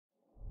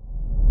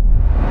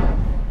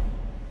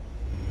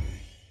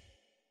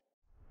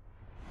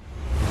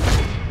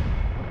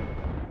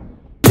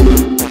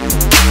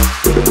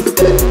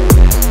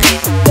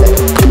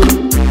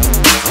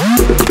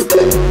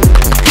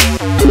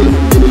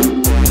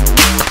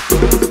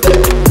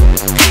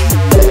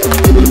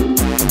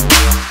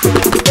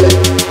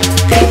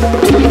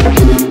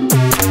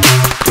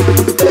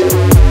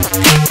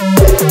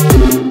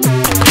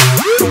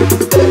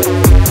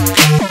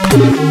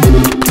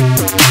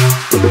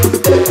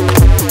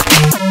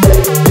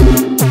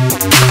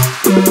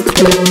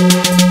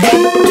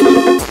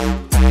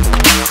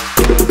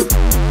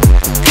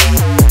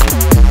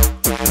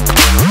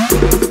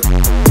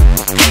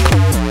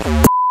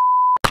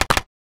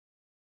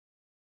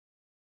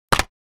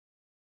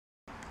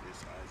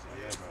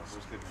Yeah, bro.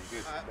 What's good, man?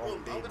 Good.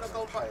 I'm gonna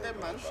go back then,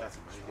 man.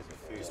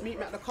 Just meet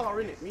me at the car,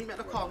 innit? Meet me at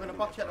the car. I'm gonna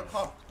buck you at the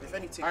car, if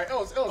anything. Alright,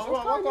 Els,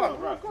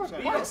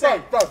 what you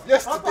saying? Bruv,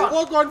 yesterday.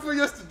 What gone for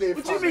yesterday?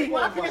 What do you mean?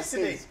 What happened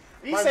yesterday?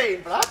 What are you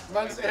saying, bruv?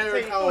 Man's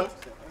airing out.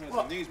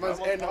 Man's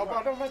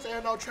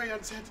airing out. Trey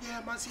and said,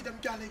 yeah, man, see them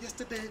gyal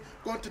yesterday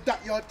going to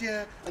that yard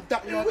there and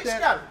that yard Which there.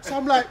 gyal? So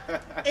I'm like,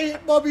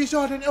 ain't Bobby's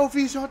yard and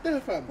LV's yard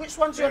there, fam? Which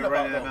one's you on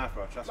about,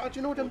 bro? Like, do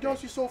you know them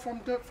girls you saw from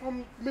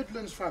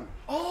Midlands, fam?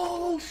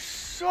 Oh,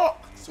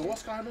 shock. So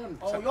what's going on?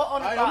 Oh, you're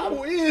on about I know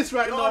what it is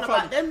right now,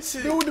 fam. Them two.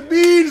 Spill the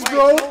beans,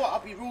 bro. You know what? I'll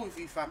be real with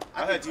you, fam.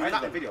 I heard you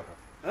got a video, bro.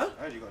 Huh?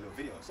 I heard you got a little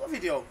video. What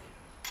video?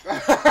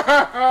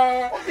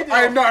 What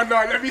video? No,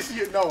 let me see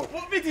it now.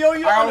 What video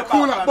you on I'll about?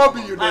 call up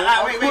Bobby, you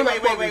know. Wait.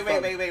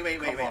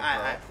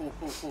 Alright,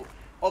 cool.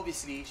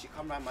 Obviously, she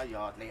come round my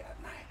yard late at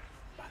night,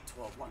 about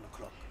 12, 1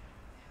 o'clock,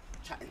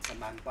 chatting to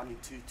man, bunny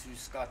 2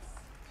 scud.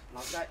 And I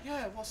was like,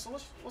 yeah,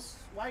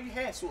 why are you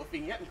here, sort of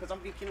thing, yeah? Because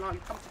I'm thinking, like,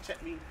 you come to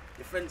check me,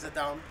 your friends are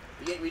down,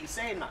 but you ain't really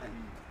saying nothing.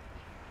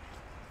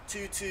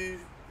 2,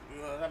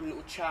 having a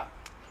little chat.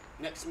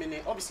 Next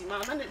minute, obviously,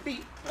 man didn't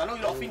beat. I know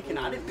you're not thinking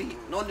that, I didn't beat.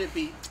 No one didn't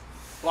beat.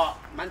 But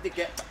man did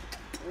get.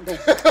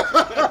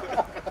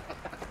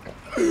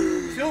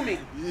 Feel me?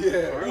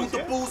 Yeah. All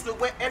the balls were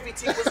wet,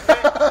 everything was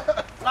wet.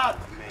 Blood,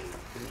 man.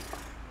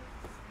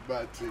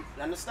 Bad too.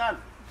 You understand?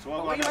 So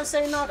what are you man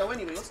saying now, though,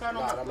 anyway? What's going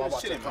on? I'm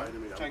chilling, man.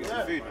 Trying to get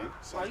some food,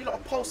 man. You lot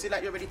are posted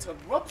like you're ready to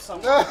rob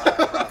someone. You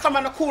come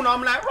around the corner,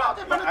 I'm like, right,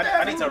 get man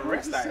I need to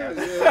rest that here.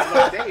 It's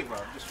my day, bro.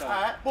 I'm just trying.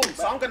 Alright, boom.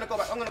 So I'm gonna go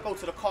back. I'm gonna go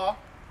to the car.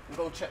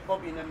 Go check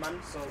Bobby and then,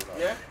 man. So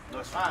yeah.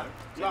 Nice one.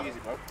 Take it easy,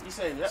 bro. You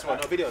saying yeah? So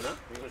no video, no? You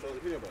gonna show us the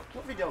video, bro?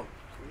 What video?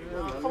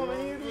 Come on,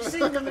 man. You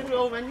seen the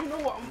video, man. You know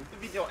what? The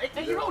video.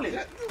 Hey, you rolling?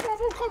 Yeah,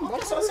 come on.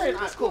 That's what I'm saying.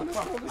 Alright, cool. I'm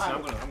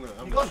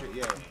gonna shoot.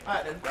 Yeah.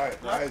 Alright then.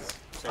 Alright, guys.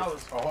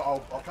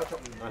 I'll catch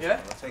up with you. Yeah.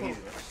 Take it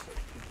easy, man.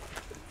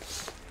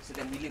 So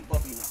then we link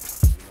Bobby now.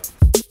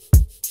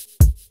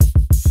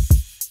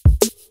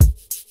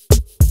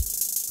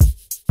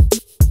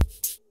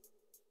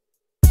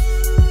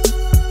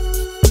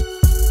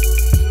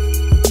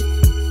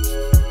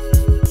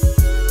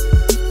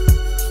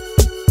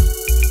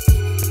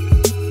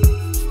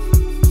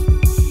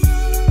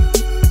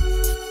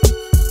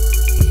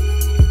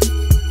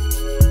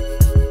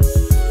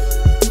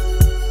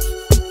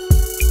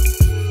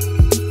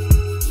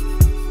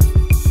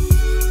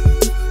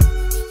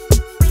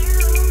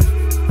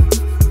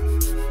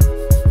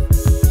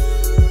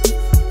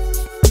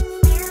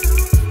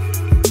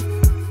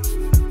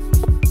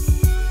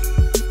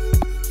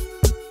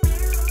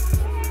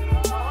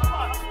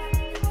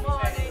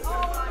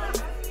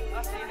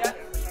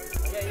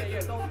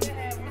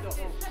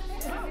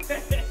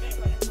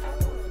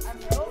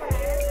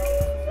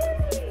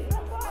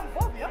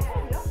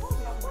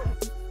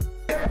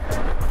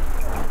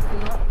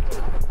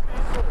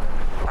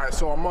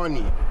 So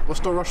Imarnny, what's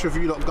the rush of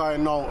you lot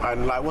going now,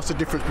 and like what's the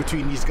difference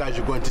between these guys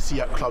you're going to see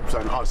at clubs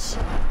and us?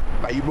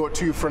 Like you brought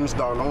 2 friends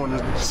down, I want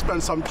to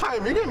spend some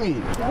time, you get me?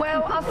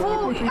 Well, I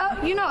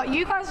thought, you know,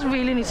 you guys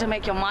really need to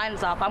make your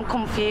minds up. I'm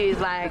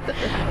confused. Like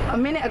a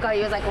minute ago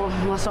you was like, well,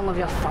 what's wrong with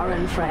your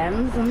foreign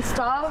friends and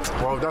stuff?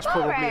 Well, that's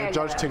probably a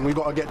judge thing. We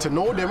got to get to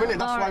know them, innit?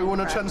 That's why we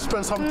want to try and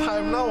spend some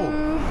time now.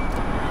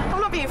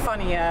 I'm not being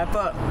funny, yeah,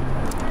 but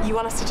you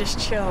want us to just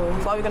chill.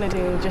 What are we going to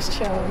do? Just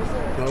chill.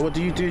 Well, what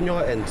do you do in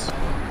your ends?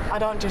 I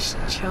don't just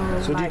chill.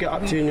 So what do you get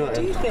up to in your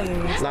end? Do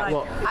things like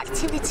what?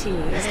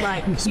 Activities,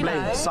 like you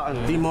know.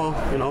 Something, be more,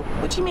 you know.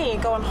 What do you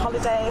mean? Go on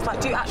holidays, like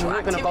do actual activities. We're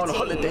not going to go on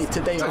holiday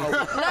today. No, we're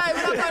not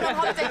going on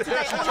holiday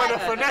today. Trying to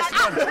finesse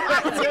man.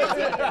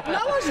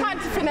 No one's trying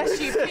to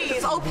finesse you,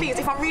 please. Oh, please.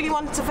 If I really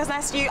wanted to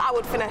finesse you, I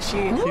would finesse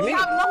you. You mean?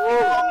 have nothing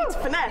for me to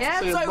finesse. Yeah.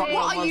 So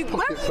what are you?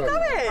 Where are you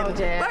going? Oh,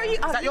 dear. Where are you? Is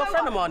that your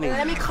friend Imarnny?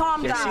 Let me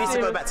calm down. She needs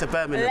to go back to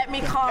Birmingham. Let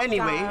me calm down.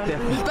 Anyway,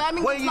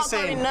 Birmingham's not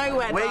going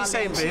nowhere. Where are you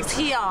saying, babe? She's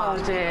here.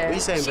 Oh dear. What are you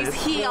saying, babe?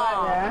 She's here.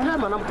 Yeah,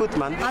 man, I'm good,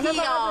 man. I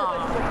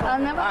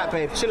Alright,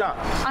 babe, chill out.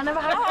 I never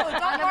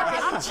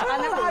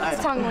had this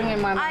tongue ring in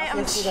my mouth. I am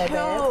yesterday,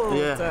 chilled.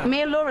 Yeah.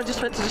 Me and Laura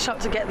just went to the shop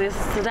to get this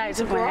today,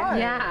 didn't we?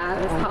 Yeah,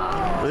 it was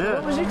hot. Yeah.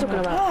 What was you talking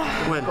about?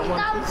 When?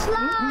 Don't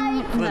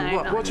slide!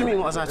 No, What do you mean,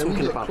 what was I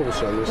talking about?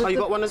 Oh, you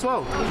got one as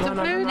well? No,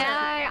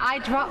 I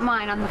dropped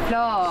mine on the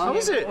floor. Oh,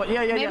 is it?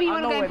 Yeah. Maybe you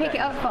want to go and pick it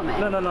up for me?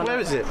 No. Where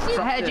is it?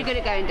 I heard you're good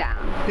at going down.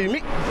 Who,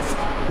 me?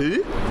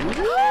 Who?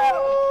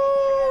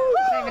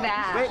 It's over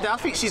there. Wait, I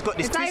think she's got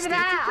this It's twisted.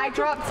 over there. I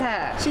dropped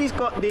her. She's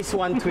got this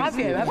one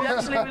twisted. Have you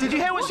actually? Did you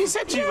hear what she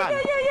said to you, man?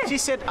 Yeah. She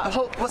said, I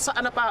hope what's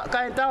something about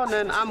going down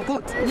and I'm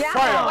good. Yeah,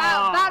 Fire.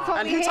 well, that's what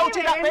And we're who told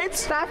you that, hearing.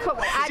 babes? That's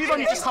what You've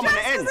only just come on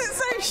the end.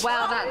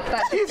 Well,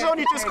 that's You've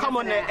only just come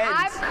on the end.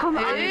 I've come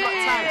on. And you've got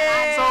time.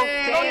 So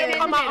don't even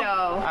come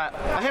out.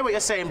 I hear what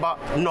you're saying, but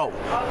no.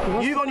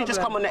 You've only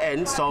just come on the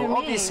end, so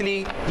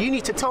obviously you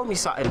need to tell me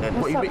something then.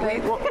 What What do you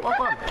mean? What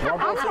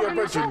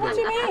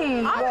do you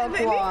mean?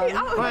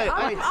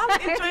 Wait,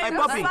 Hey,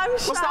 Bobbi,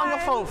 what's that on your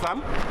phone,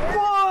 fam?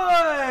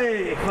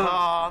 Boy!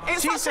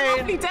 It's She's such a saying...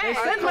 lovely day. They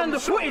sent man the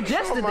footage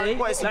yesterday.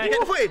 What is it? You get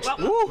the footage?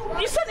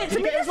 You sent it to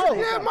me as well.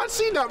 Yeah, man,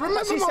 see that.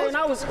 Remember, She's saying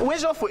I was...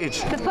 Where's your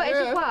footage? The footage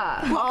of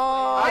what?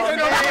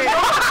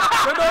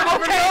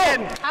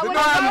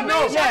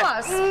 Show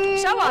us.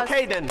 Show us.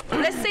 Okay then.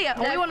 Let's see it.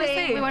 We want to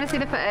see. We want to see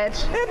the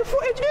footage. Yeah, the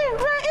footage here,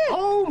 right here.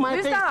 Oh my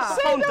Who's days. that?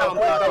 Calm down,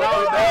 blood.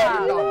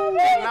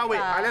 Allow it.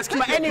 Let's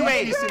keep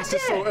Anyway, since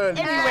it's so early.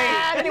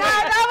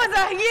 That was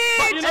a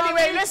huge.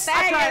 Anyway, let's...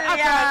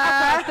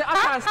 I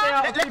can't stay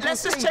out.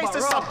 Let's just change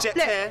the subject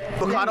here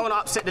because I don't want to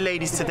upset the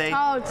ladies today.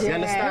 Oh dear. You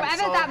understand?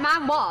 Whoever that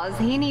man was,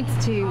 he needs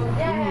to do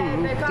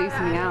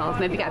something else.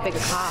 Maybe get a bigger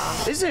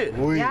car. Is it?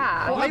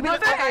 Yeah. Or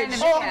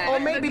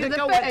maybe the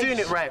girl weren't doing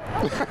it right.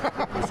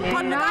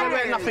 There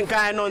ain't nothing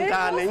going on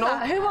down there, you know?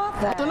 Who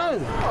are they? I don't know.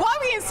 What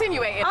are we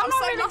insinuating? I'm not so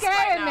really lost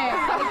right getting now.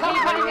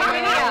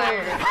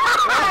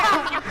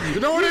 You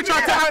don't want to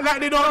try to act like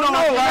they don't know.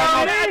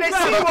 Let's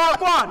see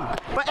what one.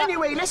 But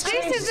anyway, let's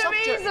change This is the the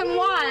subject. reason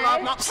why.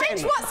 I'm not saying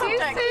Change it. what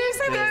subject? This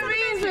is the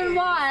reason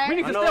why. We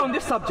need to stay on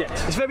this subject.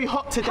 It's very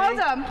hot today. Hold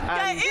on.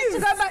 It To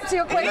is. go back to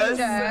your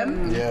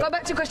question, go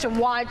back to your question.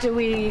 What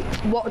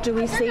do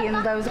we see in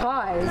those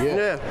guys?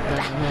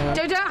 Yeah.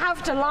 They don't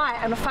have to lie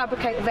and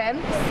fabricate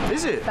events.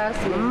 Is it?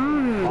 Firstly.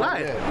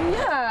 Right.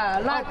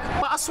 Yeah, like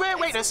But I swear,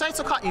 wait, sorry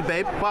to cut you,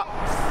 babe, but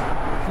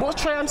what was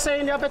Trayan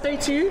saying the other day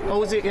to you? Or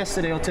was it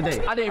yesterday or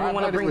today? I didn't even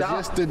want to bring It that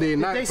was up. yesterday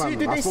night, they see- fam.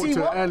 did I they spoke see to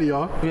her what?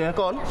 earlier. Yeah,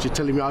 go on. She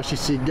telling me how she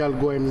see girl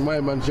going, my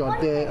man's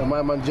yard there and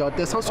my man's yard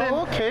there. So I'm saying,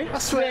 okay. I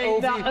swear Say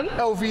nothing.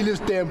 LV lives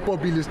there and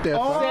Bobby lives there.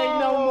 fam. Say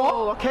no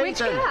more. Okay, Which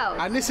then. girl?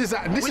 And this is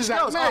at Which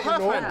girls? night, Oh, you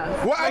know. her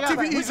friend. What Oh, yeah,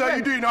 activities like, are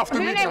you doing after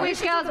Do you know midnight?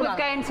 which girls was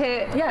going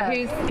to? Yeah.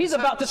 He's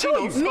about to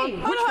tell you. me.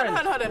 Hold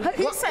on.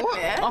 Who said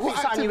this? I think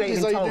something you ain't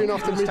activities are even you told. doing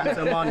after She's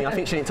chatting to Imarnny. I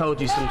think she ain't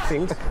told you some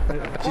things.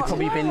 She's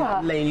probably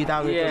been laying you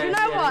down with Yeah. them. You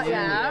know what,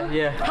 yeah?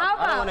 Yeah. How I don't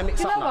about, wanna mix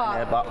you know up nothing what?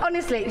 there, but-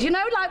 Honestly, do you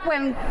know like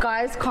when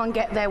guys can't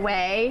get their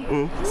way,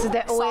 so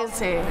they're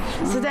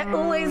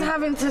always,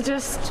 having to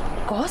just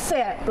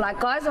gossip. Like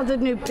guys are the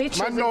new bitches.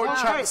 Man, no as well.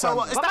 chat, Okay, so fam.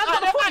 what? Is But that man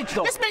got the footage,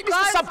 though. Let's make this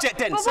Guys, the subject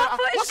then. But So, what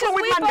footage? what's wrong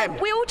with man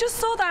then? We all just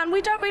saw that and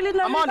we don't really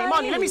know.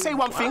 Imarnny, let me say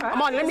one thing.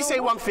 Imarnny, let me say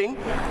one thing.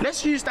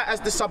 Let's use that as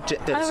the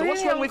subject then. So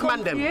what's really wrong am with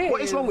man them?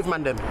 What is wrong with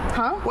man them?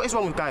 Huh? What is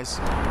wrong with guys?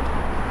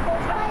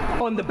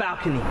 On the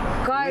balcony.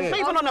 Guys, Not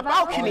even on the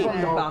balcony.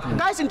 balcony.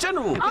 Guys in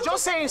general. Because you're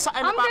saying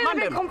something I'm about getting a man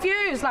bit them.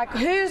 confused. Like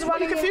who's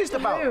running? you confused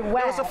it? about? Who? There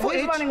Where? was a footage.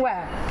 Who's running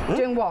where?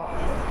 Doing what?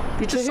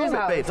 You just saw whose it,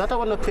 house? babes. I don't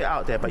want to put it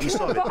out there, but you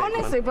saw it, But babe,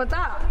 honestly, but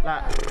that.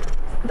 man.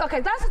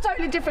 Okay, that's a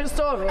totally different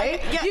story.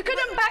 yeah. You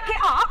couldn't back it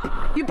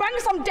up. You bring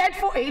some dead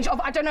footage of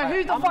I don't know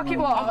who the fuck it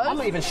was. I'm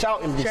not even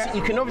shouting this.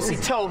 You can obviously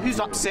tell who's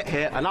upset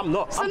here, and I'm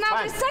not. So I'm now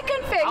fine. the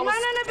second thing, I was-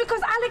 no,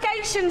 because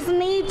allegations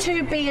need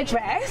to be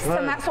addressed,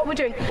 and that's what we're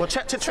doing. Well,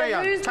 chat to So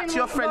Trayan. who's Chat to been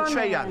your friend running?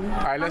 Trayan.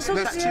 Alright, let's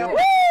Chat to your... Woo!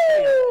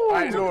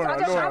 Alright, Laura, I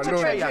don't have a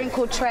Laura. friend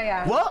called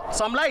Treya. What?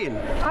 So I'm lying?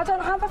 I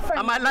don't have a friend.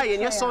 Am I called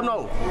lying? Yes or Treya.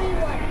 no?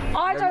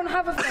 I don't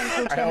have a friend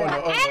called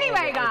Treya.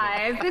 Anyway,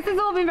 guys, this has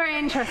all been very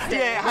interesting.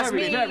 Yeah, it has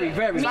Very, been. very,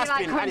 very. It Me, has like,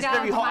 been, coming and it's down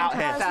very to hot out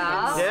here.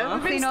 Manchester. Yeah?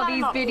 I've seen all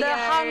these videos.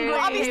 hungry.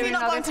 Obviously hearing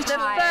not all going this to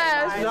try.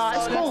 time. No,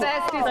 it's cool. The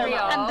thirst is real.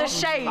 And the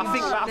shade. I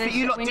think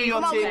you lot do your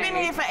Come on, we've been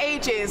thing. here for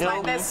ages. You know,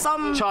 Like, there's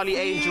some Charlie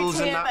food Angels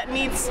and here that.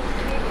 needs.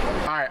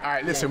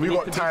 Alright, listen, we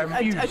got time.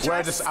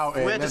 We're just out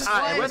here. We're just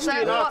out here. We're So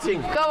doing our what-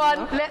 thing. Go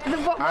on.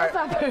 What's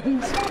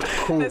happened?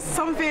 There's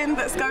something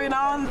that's going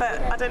on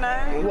that I don't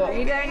know.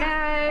 You don't know.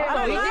 I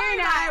don't We know. do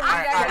know.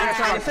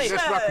 Let's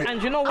wrap it.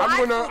 And you know what?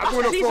 I'm gonna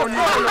She's a phone you.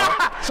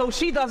 follower, so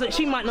she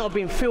might not have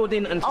been filled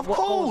in into Of what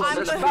course. I'm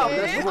Let's the roll,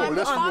 who? I'm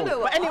the let's roll.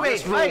 follower. But anyway,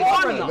 Let's roll. hey,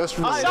 Foreigner. Let's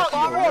roll. I'll Let's shout you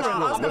roll. I was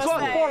foreigner. gonna Let's go.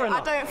 say, Foreigner. I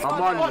don't I'm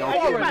follow. on you.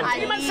 Foreigner. I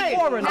You might leave. say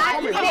Foreigner. Nice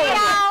to meet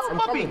y'all.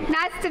 Bobbi.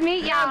 Nice to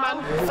meet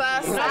y'all.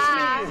 First,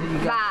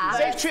 Bye.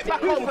 Safe trip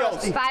back home,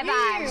 girls. Bye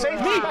bye. Safe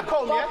trip back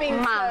home,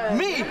 yeah? Mom.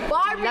 Me.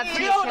 Love you,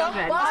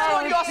 children.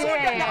 Oh, you're so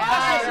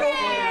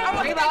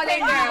Yeah. We rolling,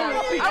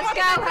 girl. Let's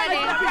go,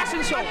 honey.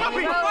 fashion show.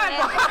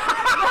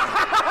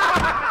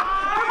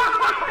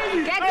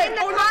 Get in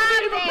the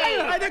car,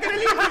 babe. They're gonna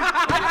leave you.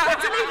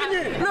 Friends are leaving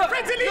you. Look,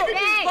 friends are leaving you.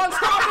 Hey. Go on,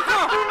 start the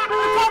car. The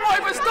car won't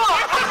even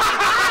start. The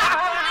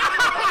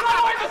car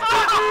won't even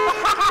start.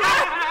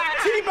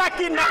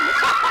 Teabagging that.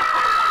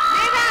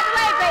 Move out the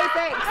way,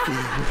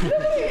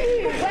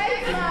 basics.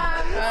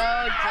 Oh,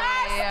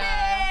 dear.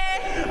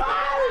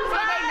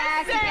 Say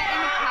next, get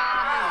in the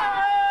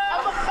car.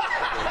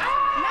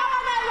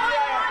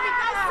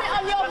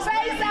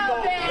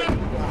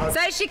 So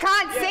she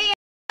can't see it.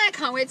 I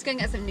can't wait to go and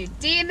get some new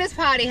D in this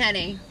party,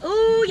 honey.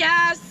 Oh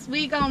yes,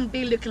 we gonna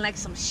be looking like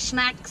some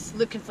snacks.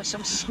 Looking for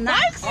some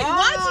snacks.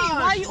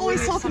 why are you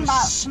always talking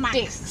about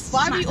dicks?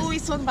 Why are we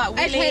always talking about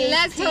willies, Okay,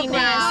 let's talk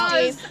about-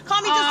 penises?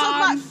 Can't we just talk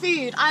about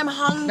food? I'm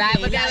hungry. Right,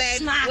 we're Like, going.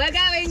 snacks. We're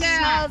going,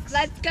 girls. Snacks.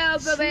 Let's go,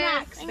 baby.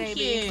 Snacks, thank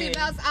you.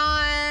 Seatbelts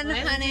on,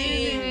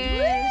 honey.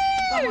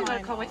 Oh my God,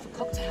 I can't wait for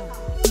cocktails.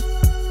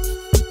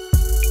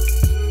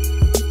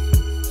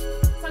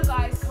 So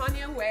guys,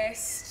 Kanye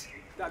West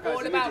That guy's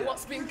all an about idiot.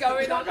 what's been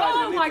going on. That guy's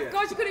Oh an my idiot.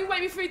 God, you couldn't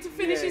wait me for you to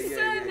finish his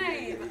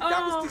surname.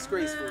 That was Oh,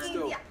 disgraceful man.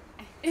 still.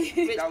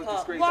 Which That was part?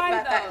 disgraceful.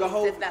 Why The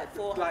whole, that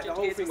 400 like the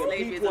whole years of thing.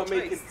 slavery People is are a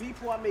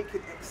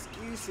making choice.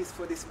 excuses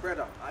for this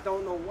brother. I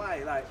don't know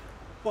why. Like,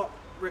 but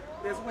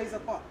there's always a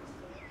but.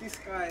 This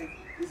guy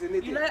is an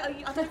idiot. You know,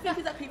 I don't think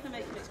it's that people are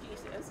making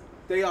excuses.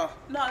 They are.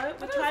 No,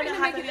 we're trying to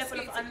have a level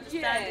of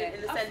understanding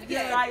in the sense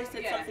this guy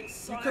said something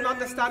so You can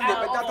understand it,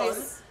 but that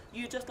doesn't.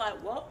 You just like,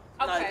 what?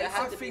 Okay, no, there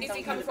has so to be is he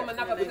something coming from that-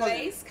 another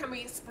place? Can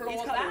we explore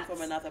He's that? coming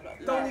from another place.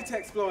 Don't need to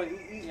explore it.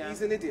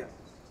 He's an idiot.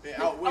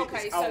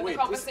 Okay, so the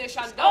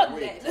conversation done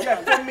then. Yeah,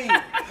 for me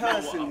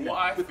personally, what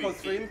I because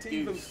think for him to it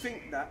even is-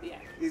 think that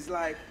is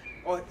like,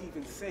 or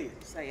even say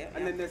it.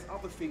 And then there's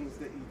other things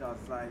that he does.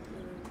 Like,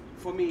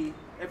 for me,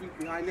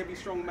 behind every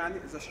strong man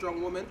is a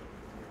strong woman,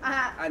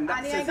 and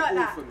that says it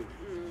all for me.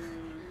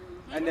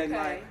 And then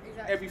like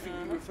everything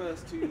he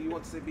refers to, he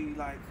wants to be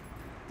like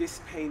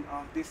this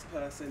painter, this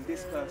person,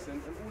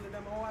 and all of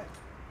them are white.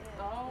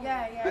 Oh.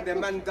 Yeah. And then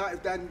man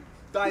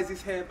dyes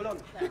his hair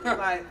blonde.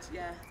 Like,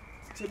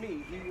 to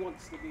me, he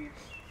wants to be.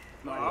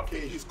 No, I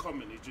think his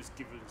comment is just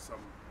giving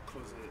some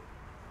closet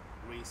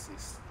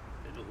racist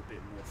a little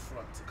bit more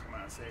front to come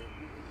out and say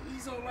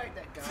he's all right,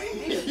 that guy.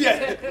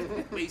 Yeah.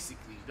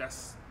 Basically,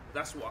 that's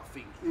what I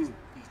think he's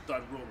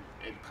done wrong.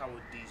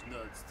 Empowered these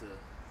nerds to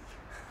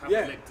have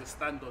a leg to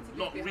stand on.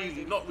 Not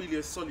really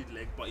a solid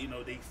leg, but you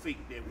know they think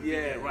they're within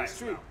their rights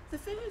now. The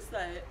thing is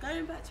though,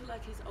 going back to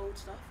like his old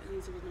stuff and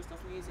his original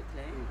stuff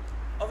musically,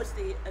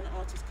 obviously an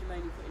artist can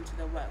only put into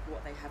their work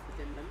what they have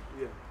within them.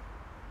 Yeah.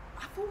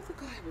 I thought the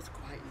guy was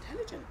quite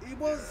intelligent. He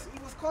was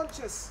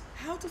conscious.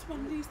 How does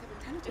one lose their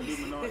intelligence?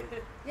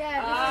 Illuminati.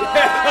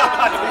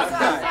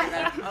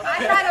 I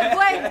had a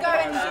voice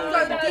going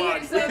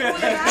deep, so all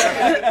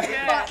around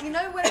it. But you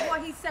know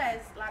what he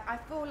says? Like I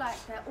feel like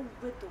they're all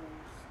riddles.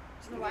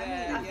 Do you know what I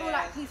mean? I feel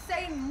like he's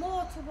saying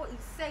more to what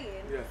he's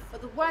saying,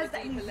 but the words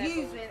that he's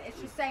using, it's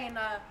just saying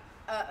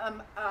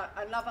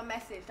another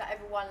message that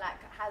everyone like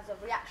has a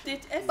reaction.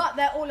 But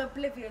they're all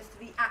oblivious to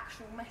the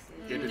actual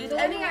message. So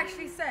when he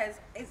actually says,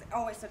 it's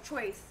a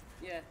choice.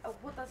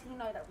 What does he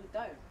know that we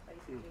don't?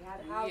 Basically,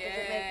 how does it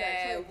make that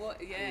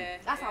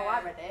choice? That's how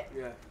I read it.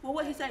 Well,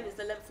 what he's saying is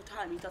the length of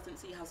time. He doesn't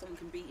see how someone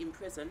can be in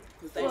prison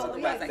because those are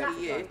the words that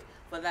he used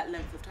for that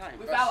length of time.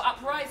 Without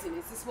uprising,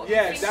 is this what you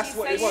Yeah, think that's he's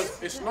what saying? it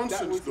was. It's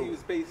nonsense though.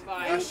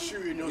 That's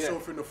shooting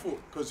yourself in the foot.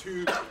 Because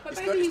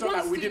it's not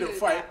like we didn't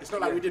fight. It's not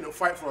like we didn't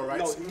fight for our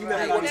rights. No,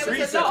 Who wants to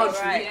leave their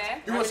country?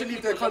 Who wants to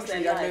leave their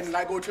country and then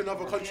like go to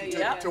another country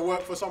to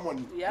work for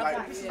someone?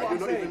 Like you're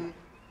not even.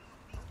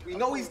 We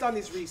know he's done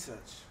his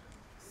research.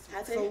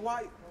 Has he? So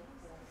why?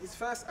 His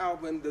first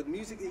album, the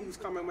music that he was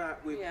coming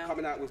out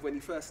with when he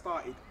first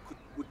started,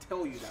 would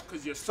tell you that.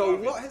 Because you're so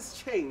starving. what has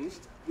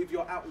changed with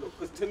your outlook?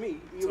 Because to me,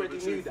 you already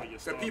knew that.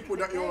 The people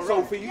that you're around.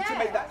 So for you to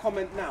make that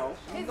comment now,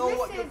 you know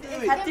what you're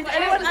doing. Did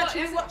anyone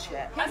actually watch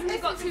it? Hasn't he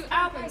got 2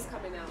 albums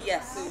coming out?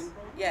 Yes.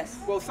 Yes.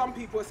 Well, some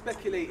people are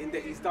speculating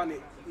that he's done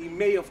it. He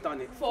may have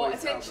done it For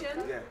his attention?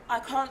 album. Yeah. I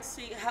can't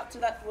see how to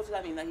that. What does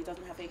that mean? That he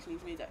doesn't have faith in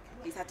his music?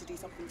 He's had to do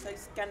something so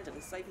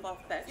scandalous, so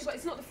far-fetched. Yeah, but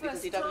it's not the because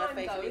first he doesn't have time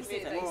faith though, in his is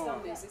it, that music. he's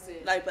done this, is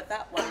it? No, but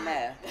that one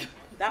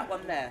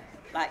there,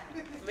 like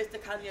Mr.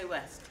 Kanye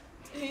West.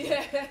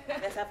 Yeah.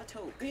 Let's have a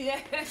talk. Yeah.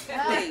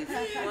 Please,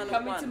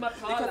 Come into my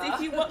parlour. Because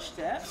if you watched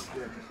it,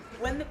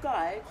 when the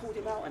guy called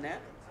him out on it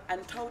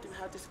and told him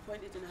how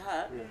disappointed and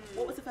hurt,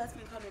 what was the first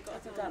thing Kanye got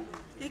up and done?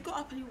 He got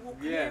up and he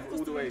walked across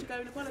the room to go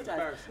and apologise.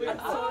 I'm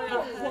sorry.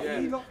 Are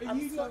you not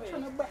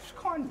trying to bash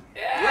Kanye?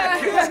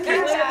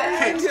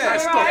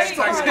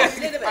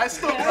 I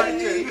stop right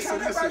there. Listen.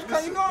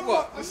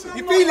 What?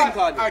 You feeling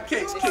Kanye?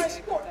 Kicks.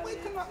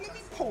 Let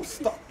me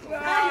post up.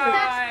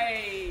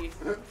 Right.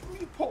 Let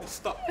me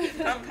post up.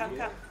 Come.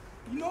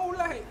 You know,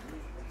 like,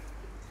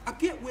 I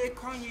get where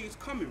Kanye is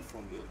coming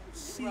from,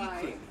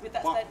 secretly. With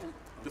that but statement.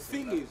 the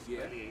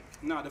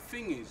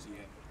thing is,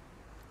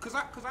 because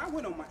I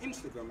went on my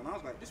Instagram and I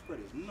was like, this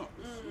brother's nuts,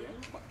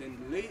 But then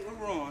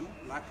later on,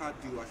 like I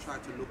do, I try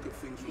to look at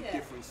things from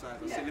different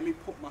sides. I say, let me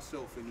put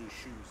myself in these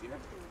shoes,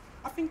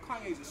 I think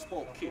Kanye's a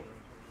spoiled kid.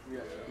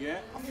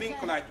 I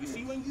think like, you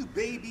see when you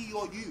baby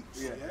your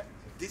youths,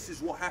 this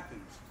is what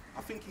happens. I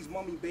think his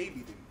mommy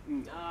babied him.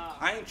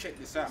 I ain't checked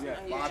this out,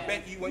 but I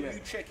bet you when you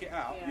check it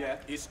out,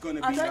 it's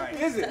gonna be like.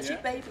 Is it? She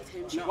babied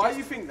him. Why do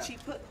you think that? She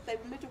they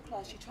were middle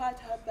class. She tried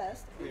her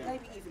best.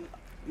 Maybe even.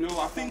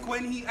 No, I think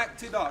when he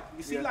acted up,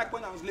 you see, like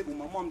when I was little,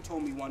 my mom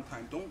told me one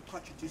time, don't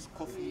touch this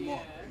coffee mug.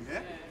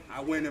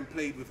 I went and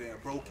played with it, I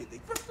broke it.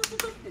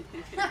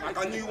 Like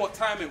I knew what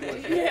time it was.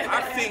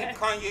 I think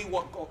Kanye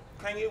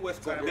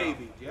West got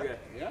baby.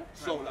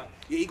 So like,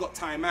 he got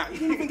time out. He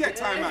didn't even get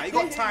time out. He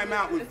got time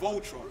out with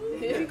Voltron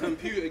and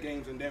computer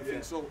games and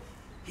everything. So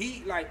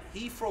he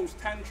throws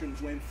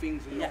tantrums when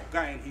things are not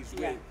going his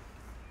way.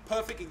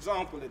 Perfect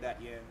example of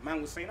that,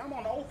 man was saying, I'm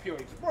on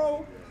opioids.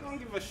 Bro, I don't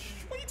give a what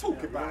are you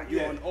talking about?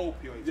 You're on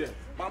opioids.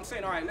 But I'm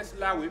saying, all right, let's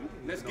allow him.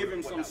 Let's give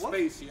him some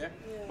space,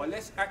 But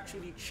let's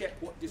actually check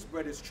what this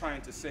brother's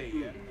trying to say,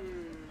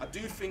 I do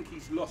think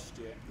he's lost,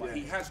 yeah, but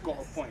he has got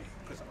a point.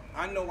 Because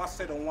I know I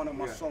said on one of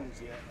my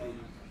songs,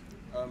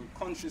 yeah,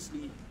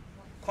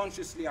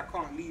 consciously I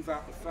can't leave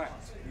out the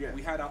fact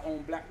we had our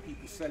own black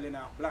people selling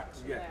out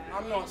blacks.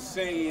 I'm not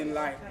saying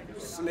like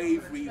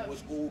slavery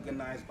was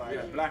organized by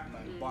a black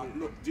man, but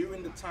look,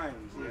 during the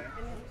times,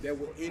 there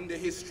were in the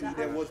history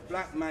there was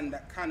black men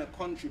that kind of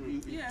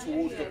contributed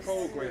towards the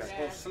progress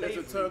of slavery.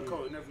 There's a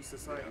turncoat in every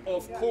society.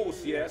 Of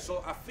course, yeah.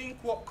 So I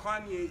think what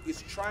Kanye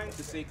is trying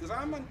to say, because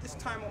I'm at this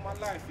time of my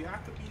life, I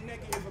could be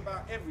negative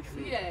about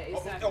everything,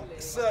 of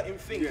certain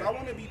things. I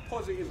want to be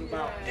positive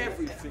about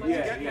everything.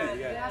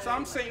 So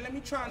I'm saying, let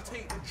me try and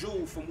take the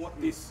jewel from what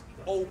this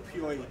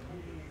opioid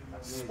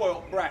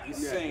spoiled brat is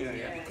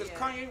saying, because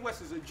Kanye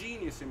West is a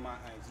genius in my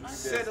eyes. He's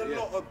said a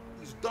lot of,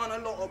 he's done a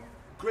lot of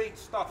great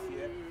stuff,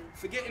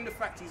 forgetting the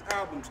fact his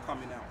album's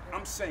coming out.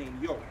 I'm saying,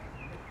 yo,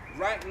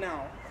 right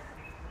now,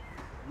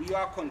 we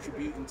are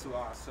contributing to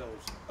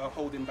ourselves,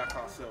 holding back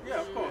ourselves.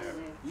 Yeah, of course.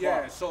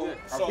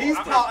 So he's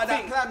part of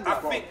that plan, I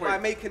think by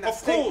making that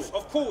statement.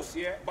 Of course,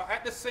 but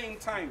at the same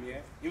time,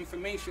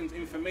 information's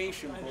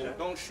information, bro.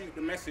 Don't shoot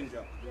the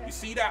messenger. You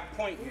see that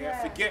point,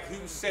 forget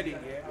who said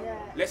it,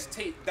 Let's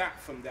take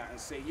that from that and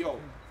say, yo,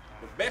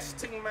 the best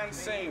thing man's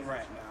saying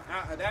right now,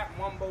 out of that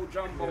mumbo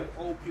jumbo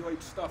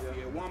opioid stuff,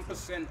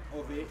 1%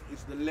 of it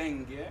is the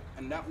leng,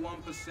 and that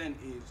 1%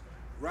 is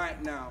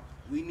right now,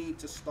 we need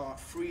to start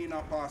freeing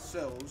up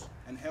ourselves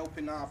and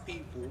helping our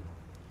people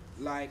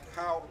like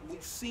how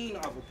we've seen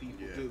other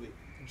people do it.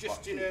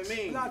 Just, you know what I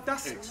mean? Nah,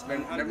 that's that's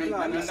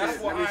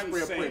what I'm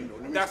saying.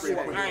 That's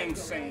what I'm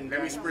saying.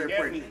 Let me spray a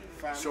point.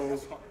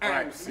 So,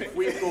 right, if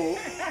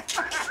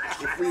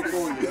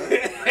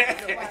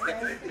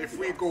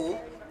we go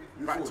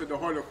back to the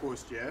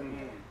Holocaust,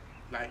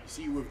 like,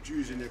 see with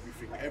Jews and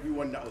everything,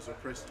 everyone that was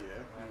oppressed,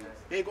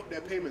 they got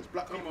their payments.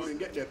 Black people didn't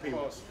get their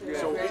payments.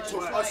 So it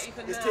took us,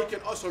 it's taken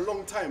us a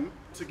long time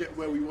to get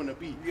where we want to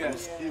be.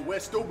 We're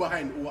still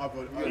behind all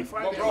other. But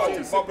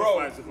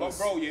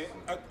bro,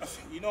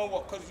 you know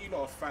what? Because you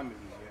know family,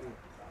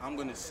 I'm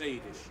gonna say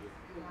this,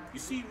 You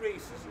see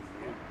racism,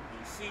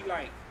 You see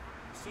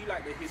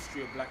like the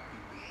history of black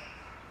people.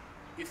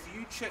 If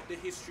you check the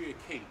history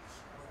of Kate,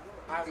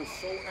 I was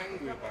so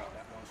angry about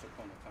that once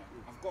upon a time.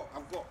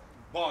 I've got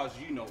bars,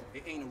 you know,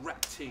 it ain't a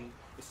rap thing,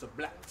 it's a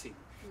black thing.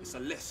 It's a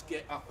let's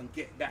get up and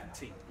get that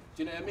thing.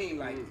 Do you know what I mean?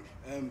 Like,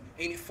 ain't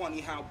it funny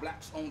how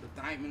blacks owned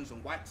the diamonds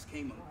and whites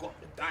came and got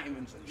the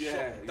diamonds and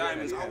shot the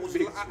diamonds?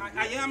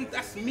 I am,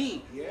 that's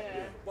me.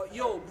 But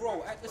yo,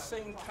 bro, at the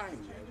same time,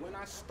 when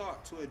I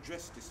start to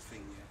address this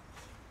thing,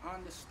 I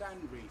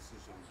understand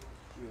racism.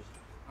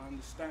 I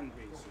understand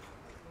racism.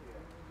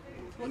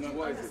 What do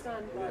you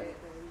understand by it?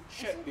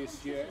 Check this,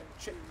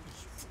 Check.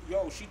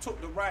 Yo, she took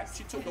the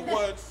words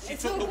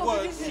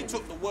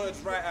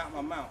right out of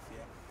my mouth,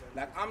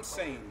 Like I'm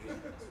saying,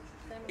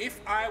 if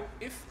I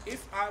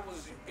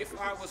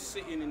was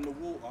sitting in the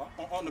water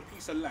on a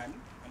piece of land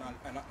and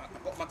I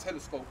got my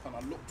telescope and I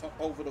looked up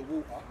over the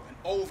water, and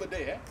over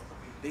there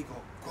they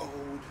got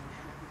gold,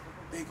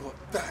 they got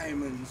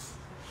diamonds,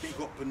 they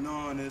got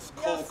bananas,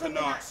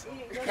 coconuts,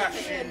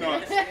 cashew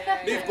nuts.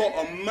 They've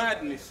got a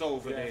madness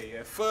over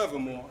there.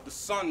 Furthermore, the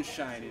sun's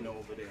shining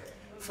over there.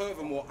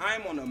 Furthermore,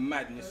 I'm on a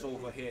madness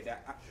over here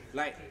that,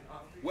 like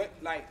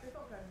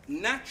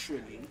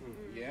naturally,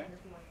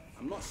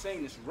 I'm not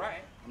saying it's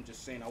right. I'm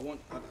just saying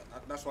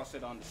that's why I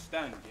said I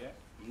understand,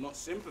 I'm not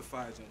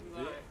sympathizing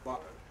with it,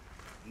 but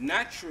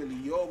naturally,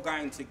 you're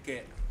going to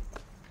get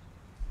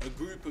a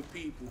group of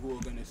people who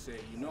are going to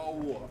say, you know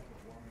what?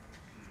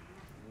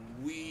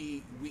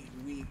 We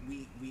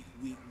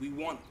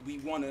want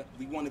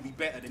to be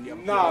better than the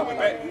other. No,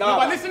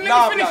 but listen,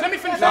 let me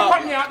finish. Don't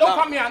cut me out. Don't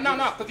cut me out. No,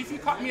 because if you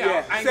cut me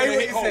out, I ain't gonna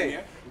hit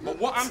home. But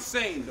what I'm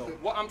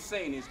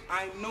saying is,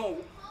 I know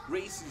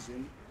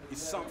racism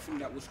is something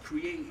that was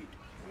created.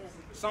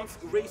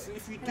 Racism.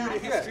 If you do the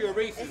history of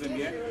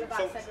racism,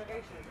 so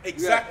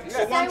exactly.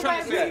 So what I'm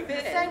trying to say,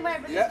 the same way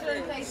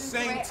religion plays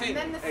into it, and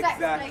then the sex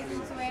plays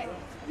into it.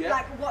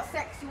 Like what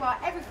sex you are,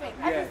 everything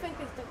is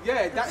the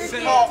that's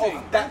part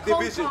of that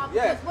division.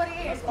 Because what it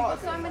is, you've got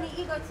so many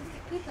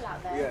egotistic people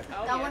out there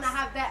that want to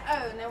have their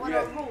own, they want to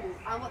rule,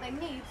 and what they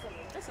need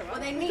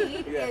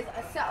is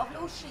a set of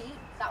little sheep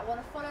that want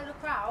to follow the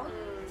crowd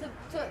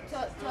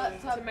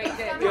to make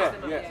them up.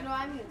 You know what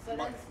I mean? So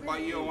but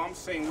yo, I'm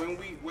saying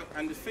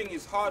and the thing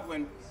is hard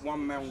when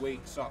one man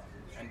wakes up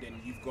and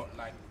then you've got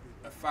like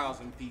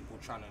 1,000 people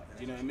trying to,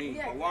 you know what I mean?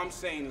 But what I'm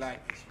saying, like,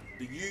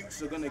 the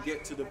youths are gonna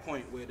get to the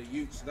point where the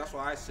youths, that's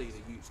why I say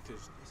the youths,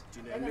 because, do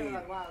you know what I mean?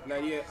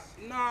 Like,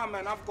 nah,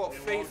 man, I've got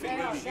faith in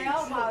these youths.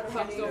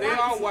 They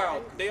are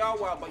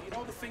wild, but you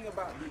know the thing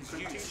about these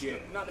youths,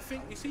 now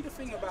you see the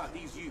thing about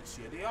these youths,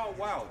 they are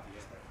wild,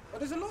 but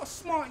there's a lot of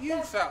smart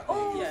youths out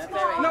there.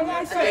 No, what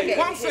I'm saying,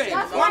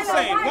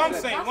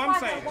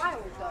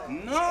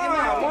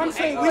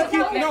 we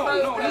keep,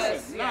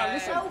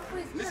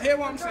 listen, hear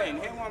what I'm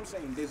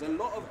saying, there's a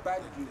lot of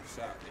bad youths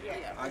out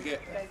there, I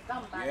get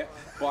that,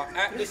 but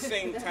at the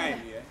same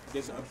time,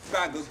 there's a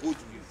bag of good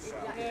youths.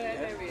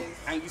 youths.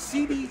 And you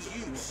see these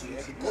youths,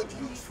 yeah, the good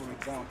youths, for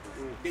example,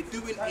 they're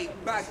doing a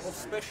bag of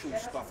special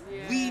stuff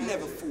we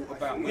never thought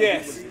about when we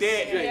was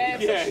their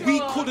age. We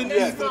couldn't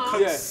even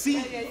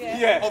conceive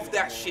of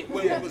that shit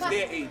when we was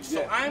their age.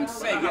 So I'm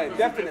saying,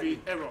 definitely.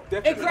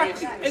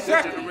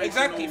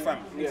 Exactly, fam.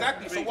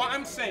 Exactly. So what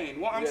I'm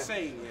saying,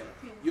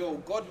 yo,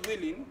 God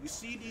willing, you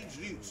see these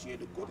youths, the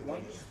good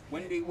ones,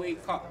 when they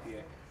wake up,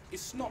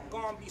 it's not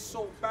gonna be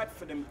so bad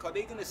for them because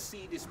they're gonna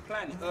see this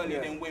planet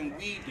earlier than when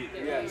we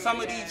did.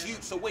 Some of these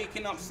youths are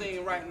waking up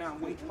saying right now,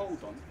 wait,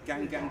 hold on,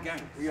 gang, gang,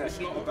 gang. It's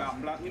not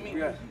about black. You mean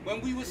when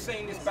we were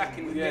saying this back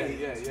in the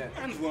day,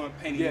 hands weren't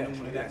penny and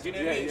all of that. Do you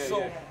know what I mean?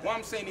 So what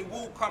I'm saying, it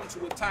will come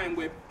to a time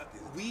where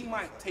we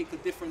might take a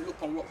different look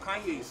on what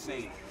Kanye is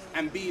saying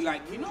and be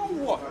like, you know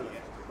what?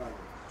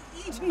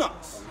 He's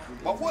nuts.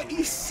 But what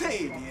he's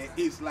saying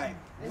is like,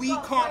 we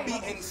can't be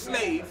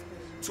enslaved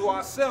to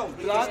ourselves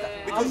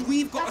because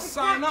we've got to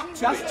sign up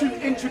to That's too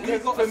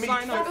intricate for me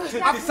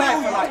to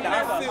decipher like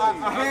that.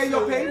 I hear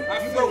your pain,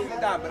 you broke it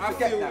down, but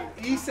forget that.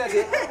 He said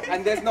it,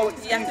 and there's no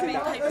excusing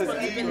that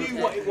because he knew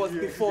what it was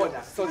before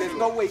that. So there's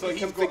no way he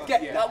can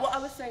forget that. But what I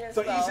was saying as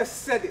so he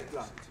just said it,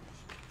 like.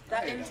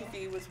 That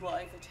interview was what,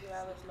 over 2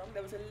 hours long?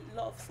 There was a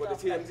lot of stuff. What,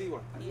 the TMZ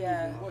one?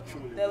 Yeah.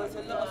 There was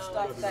a lot of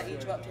stuff that he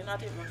dropped in. I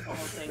didn't watch the whole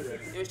thing.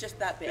 It was just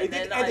that bit. He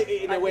did edit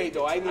it in a way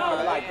though, I ain't even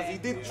gonna lie, because he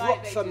did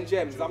drop some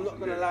gems, I'm not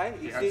gonna lie.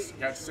 He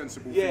had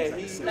sensible things. Yeah,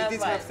 he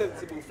did have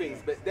sensible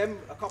things, but them,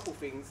 a couple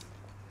things.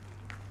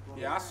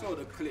 Yeah, I saw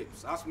the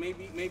clips.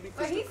 Maybe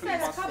But he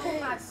said a couple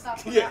mad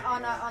stuff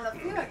on a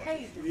few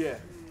occasions. Yeah.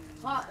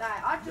 But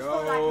like, I just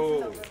felt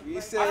like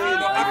he said.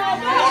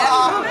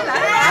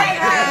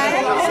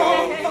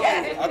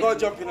 I gotta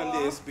jump in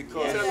on this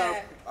because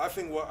I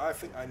think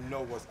I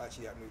know what's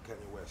actually happening with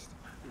Kanye West.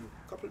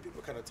 A couple of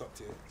people kind of talked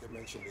it, they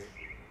mentioned it,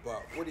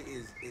 but what it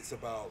is, it's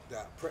about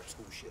that prep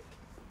school shit.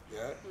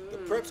 Yeah, the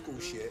prep school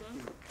shit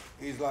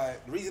is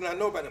like the reason I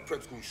know about the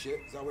prep school shit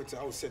is I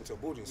was sent to a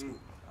boarding school.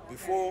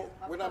 Before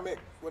when I met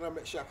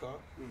Shaka,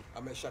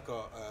 I met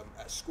Shaka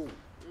at school.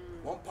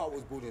 One part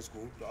was boarding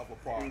school, the other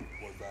part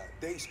was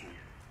day school.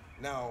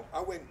 Now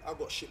I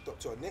got shipped up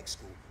to a next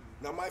school.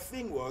 Now my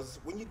thing was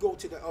when you go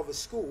to the other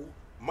school,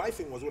 my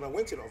thing was when I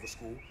went to the other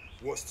school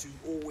was to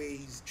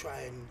always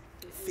try and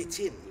fit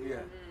in.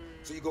 Yeah.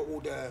 So you got all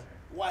the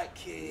white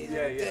kids,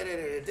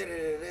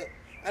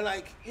 and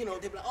like they'd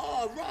be like,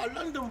 oh, raw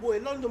London boy.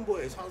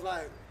 So I was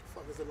like,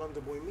 what the fuck does a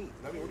London boy mean?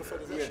 I mean, what the fuck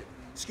does that shit?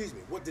 Excuse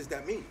me, what does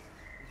that mean?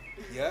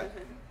 Yeah.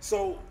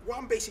 So what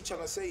I'm basically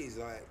trying to say is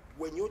like,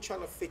 when you're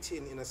trying to fit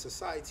in a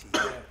society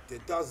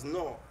that does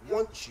not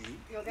want you,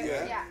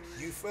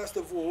 you first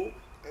of all,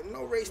 and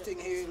no race thing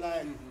here,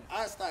 like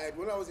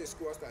when I was in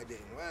school, I started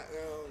dating white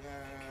girls,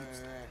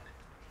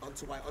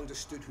 until I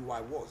understood who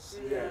I was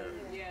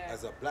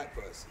as a black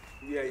person,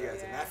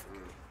 as an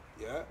African,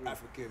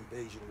 African,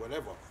 Asian,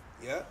 whatever,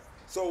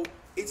 So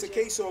it's a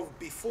case of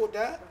before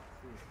that,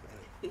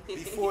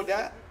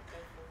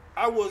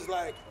 I was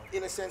like,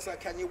 in a sense,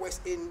 like Kanye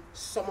West in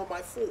some of my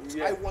thoughts.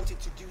 I wanted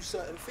to do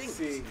certain things.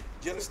 Do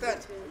you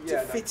understand?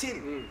 To fit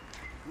in.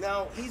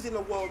 Now, he's in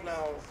a world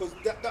now, because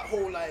that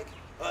whole like,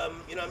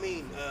 you know what I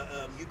mean?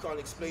 You can't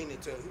explain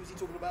it to, who was he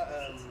talking about?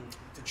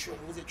 To Trey,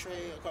 was it Trey?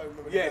 I can't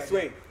remember. Yeah,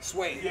 Sway.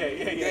 Sway.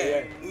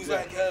 Yeah. He was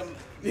like,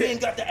 you ain't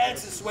got the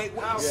answers, Sway.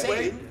 What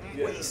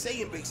he's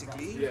saying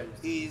basically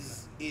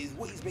is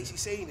what he's basically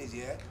saying is,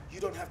 you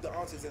don't have the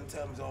answers in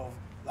terms of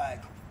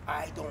like,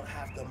 I don't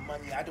have the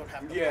money, I don't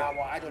have the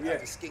power, I don't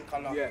have the skin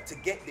color to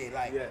get there.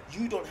 Like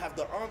you don't have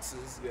the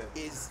answers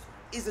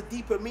is a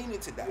deeper meaning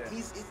to that.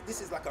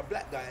 This is like a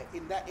black guy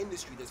in that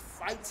industry that's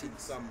fighting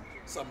some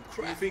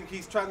crap. You think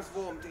he's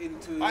transformed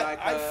into like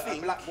a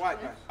black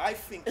white guy? I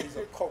think he's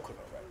a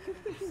coconut,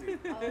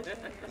 right?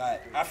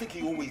 Like I think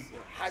he always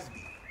has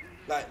been.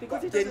 Like,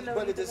 but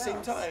at the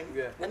same time,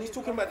 when he's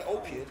talking about the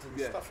opiates and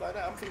stuff like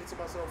that, I'm thinking to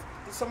myself,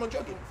 is someone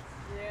jogging?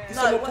 Did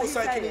someone put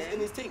something in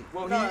his thing?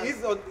 Well, he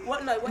is on.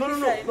 No.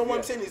 What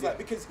I'm saying is like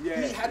because he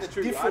had a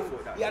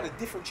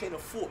different chain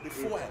of thought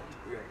beforehand.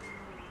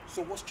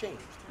 So what's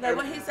changed? No,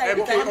 what he's saying.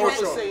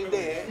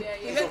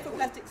 He went for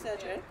plastic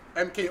surgery.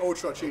 MK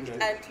Ultra changed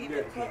it. And he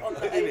got put on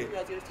the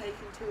opioids. He was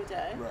taking 2 a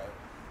day. Right.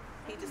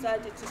 He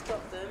decided to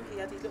stop them. He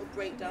had his little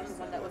breakdown, the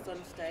one that was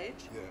on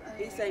stage.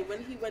 He's saying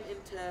when he went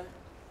into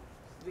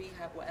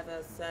rehab,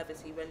 whatever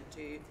service he went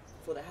to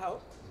for the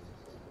help,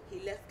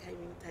 he left, came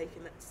in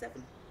taking at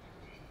 7.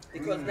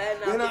 Because they're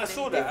now I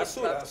saw that.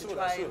 So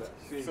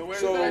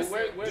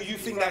do you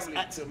think that's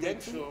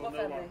accidental? What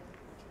family?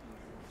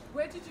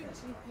 Where did you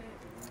actually hear?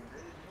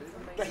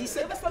 But he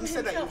said that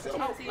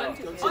himself. In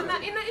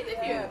that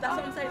interview? That's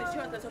what I'm saying.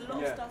 There's a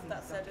lot of stuff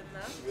that's said in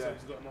there.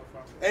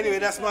 Anyway,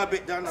 that's my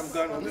bit done. I'm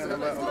done.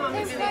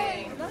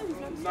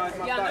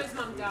 Yeah, his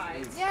mum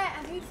died. Yeah,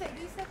 and he said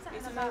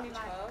something about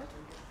like.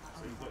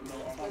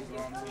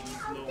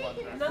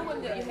 No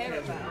one that you hear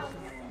about.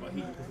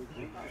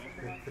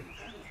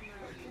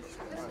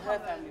 Her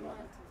family one.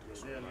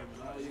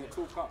 You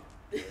talk up.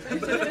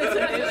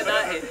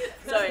 Illuminati.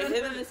 Sorry,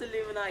 him and this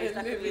Illuminati is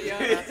like a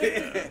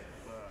million.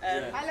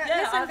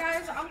 Listen,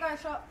 guys, I'm going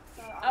shop.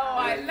 So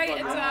Alright,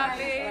 later, darling.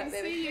 Alright,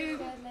 baby. See you.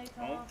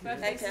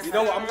 Okay. You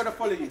know what? I'm gonna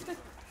follow you.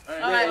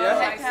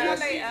 Alright, see you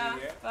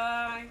later.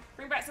 Bye.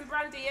 Bring back some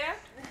brandy, yeah?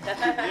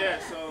 Yeah,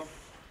 so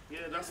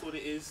that's what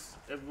it is.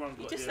 Everyone's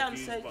got just their sound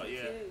views, so but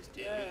confused,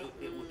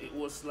 it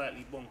was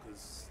slightly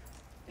bonkers.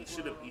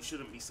 You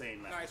shouldn't be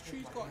saying that. Nice,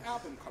 Tree's got an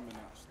album coming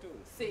out still.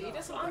 See,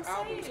 that's what I'm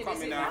album's saying.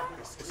 coming Is it out. now?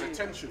 It's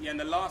attention. Yeah, and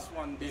the last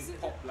one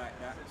didn't pop like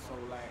that, so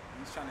like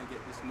he's trying to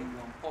get this new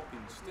one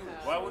popping still.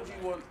 Why would you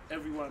want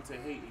everyone to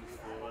hate you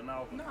for an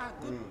album? Nah,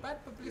 good,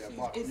 bad publicity.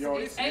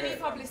 Any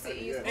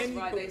publicity is good,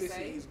 right, they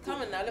say.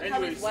 Come on now, look how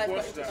Anyways, his wife got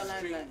watch into the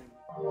that. limelight.